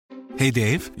Hey,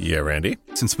 Dave. Yeah, Randy.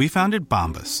 Since we founded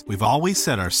Bombas, we've always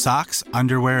said our socks,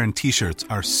 underwear, and T-shirts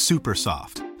are super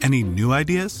soft. Any new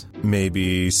ideas?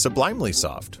 Maybe sublimely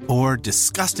soft. Or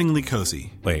disgustingly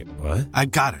cozy. Wait, what? I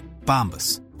got it.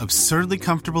 Bombas. Absurdly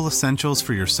comfortable essentials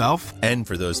for yourself and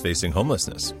for those facing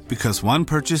homelessness. Because one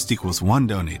purchased equals one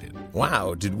donated.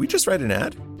 Wow, did we just write an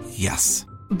ad? Yes.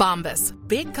 Bombas.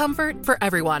 Big comfort for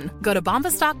everyone. Go to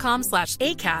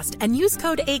bombas.com/ACAST and use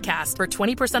code ACAST for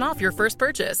 20% off your first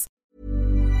purchase.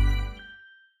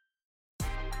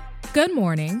 Good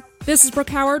morning. This is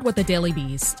Brooke Howard with the Daily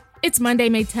Beast. It's Monday,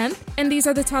 May 10th, and these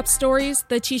are the top stories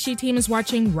the Cheat team is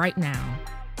watching right now.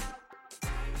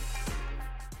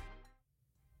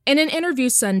 In an interview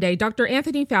Sunday, Dr.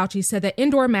 Anthony Fauci said that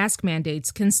indoor mask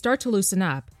mandates can start to loosen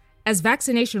up as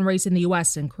vaccination rates in the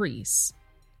U.S. increase.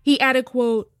 He added,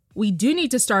 quote, "We do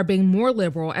need to start being more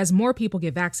liberal as more people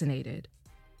get vaccinated."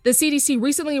 The CDC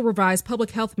recently revised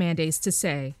public health mandates to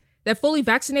say that fully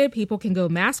vaccinated people can go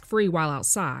mask-free while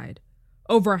outside.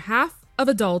 Over half of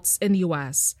adults in the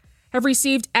U.S. have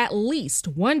received at least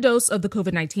one dose of the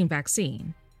COVID-19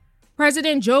 vaccine.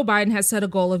 President Joe Biden has set a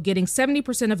goal of getting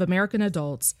 70% of American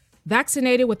adults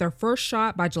vaccinated with their first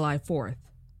shot by July 4th.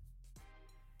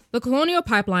 The Colonial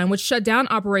Pipeline, which shut down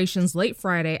operations late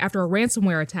Friday after a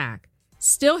ransomware attack,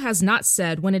 still has not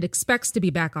said when it expects to be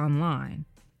back online.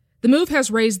 The move has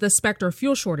raised the specter of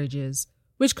fuel shortages,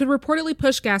 which could reportedly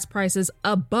push gas prices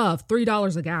above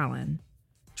 $3 a gallon.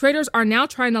 Traders are now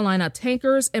trying to line up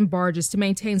tankers and barges to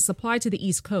maintain supply to the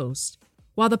East Coast,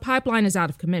 while the pipeline is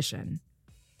out of commission.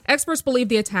 Experts believe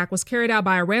the attack was carried out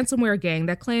by a ransomware gang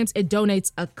that claims it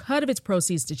donates a cut of its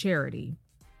proceeds to charity.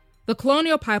 The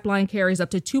Colonial Pipeline carries up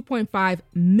to 2.5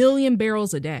 million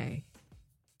barrels a day.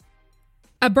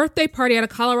 A birthday party at a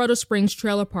Colorado Springs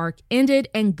trailer park ended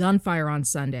in gunfire on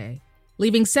Sunday,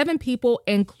 leaving 7 people,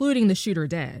 including the shooter,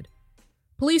 dead.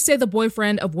 Police say the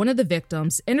boyfriend of one of the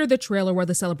victims entered the trailer where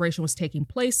the celebration was taking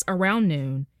place around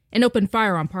noon and opened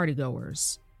fire on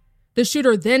partygoers. The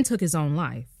shooter then took his own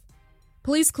life.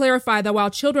 Police clarified that while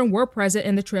children were present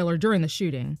in the trailer during the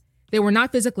shooting, they were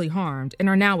not physically harmed and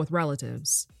are now with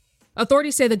relatives.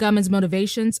 Authorities say the gunman's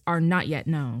motivations are not yet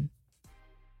known.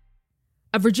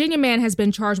 A Virginia man has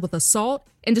been charged with assault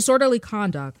and disorderly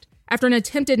conduct after an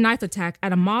attempted knife attack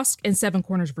at a mosque in Seven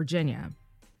Corners, Virginia.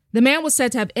 The man was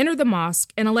said to have entered the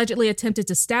mosque and allegedly attempted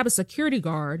to stab a security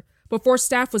guard before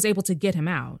staff was able to get him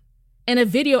out. In a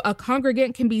video, a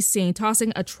congregant can be seen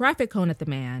tossing a traffic cone at the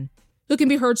man, who can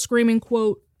be heard screaming,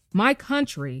 quote, "My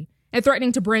country," and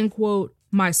threatening to bring, quote,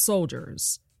 "my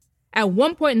soldiers." At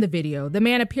one point in the video, the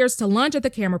man appears to lunge at the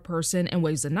camera person and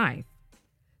waves a knife.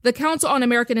 The Council on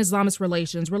American Islamist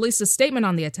Relations released a statement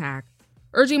on the attack,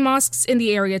 urging mosques in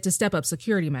the area to step up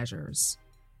security measures.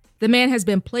 The man has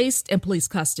been placed in police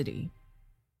custody.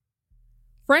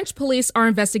 French police are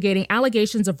investigating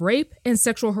allegations of rape and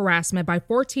sexual harassment by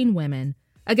 14 women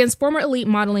against former elite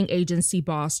modeling agency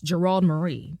boss Gerald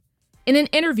Marie. In an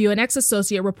interview, an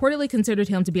ex-associate reportedly considered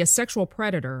him to be a sexual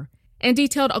predator and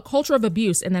detailed a culture of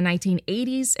abuse in the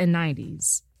 1980s and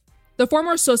 90s. The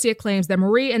former associate claims that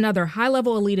Marie and other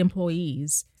high-level elite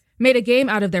employees made a game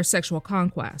out of their sexual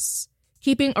conquests,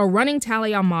 keeping a running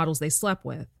tally on models they slept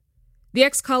with. The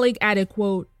ex-colleague added,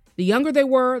 quote, "The younger they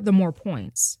were, the more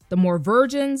points. The more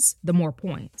virgins, the more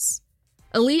points."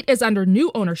 Elite is under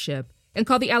new ownership and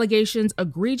called the allegations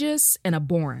egregious and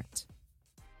abhorrent.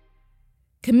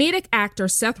 Comedic actor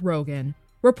Seth Rogen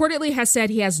reportedly has said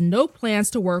he has no plans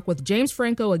to work with James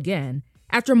Franco again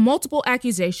after multiple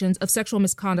accusations of sexual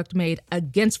misconduct made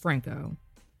against Franco.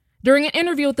 During an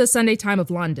interview with the Sunday Times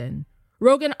of London,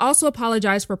 Rogen also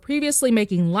apologized for previously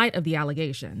making light of the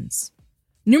allegations.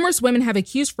 Numerous women have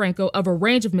accused Franco of a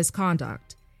range of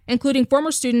misconduct, including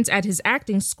former students at his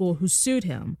acting school who sued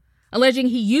him, alleging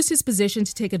he used his position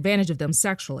to take advantage of them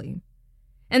sexually.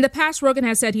 In the past, Rogen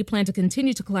has said he planned to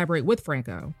continue to collaborate with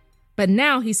Franco, but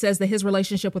now he says that his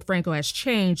relationship with Franco has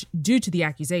changed due to the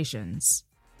accusations.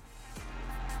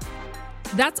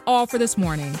 That's all for this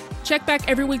morning. Check back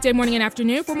every weekday morning and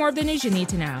afternoon for more of the news you need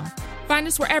to know. Find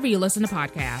us wherever you listen to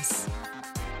podcasts.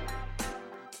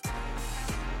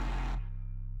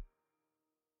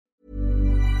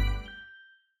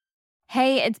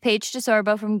 Hey, it's Paige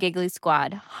DeSorbo from Giggly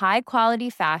Squad. High quality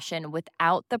fashion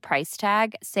without the price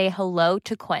tag. Say hello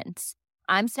to Quince.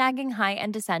 I'm snagging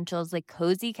high-end essentials like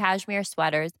cozy cashmere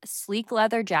sweaters, sleek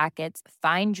leather jackets,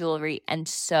 fine jewelry, and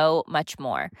so much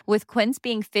more. With Quince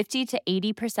being 50 to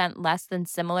 80% less than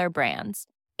similar brands.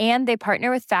 And they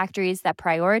partner with factories that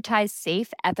prioritize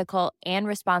safe, ethical, and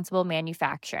responsible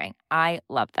manufacturing. I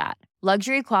love that.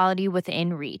 Luxury quality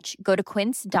within reach. Go to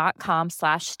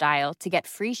quince.com/style to get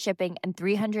free shipping and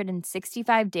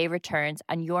 365-day returns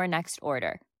on your next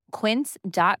order.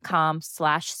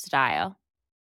 Quince.com/style.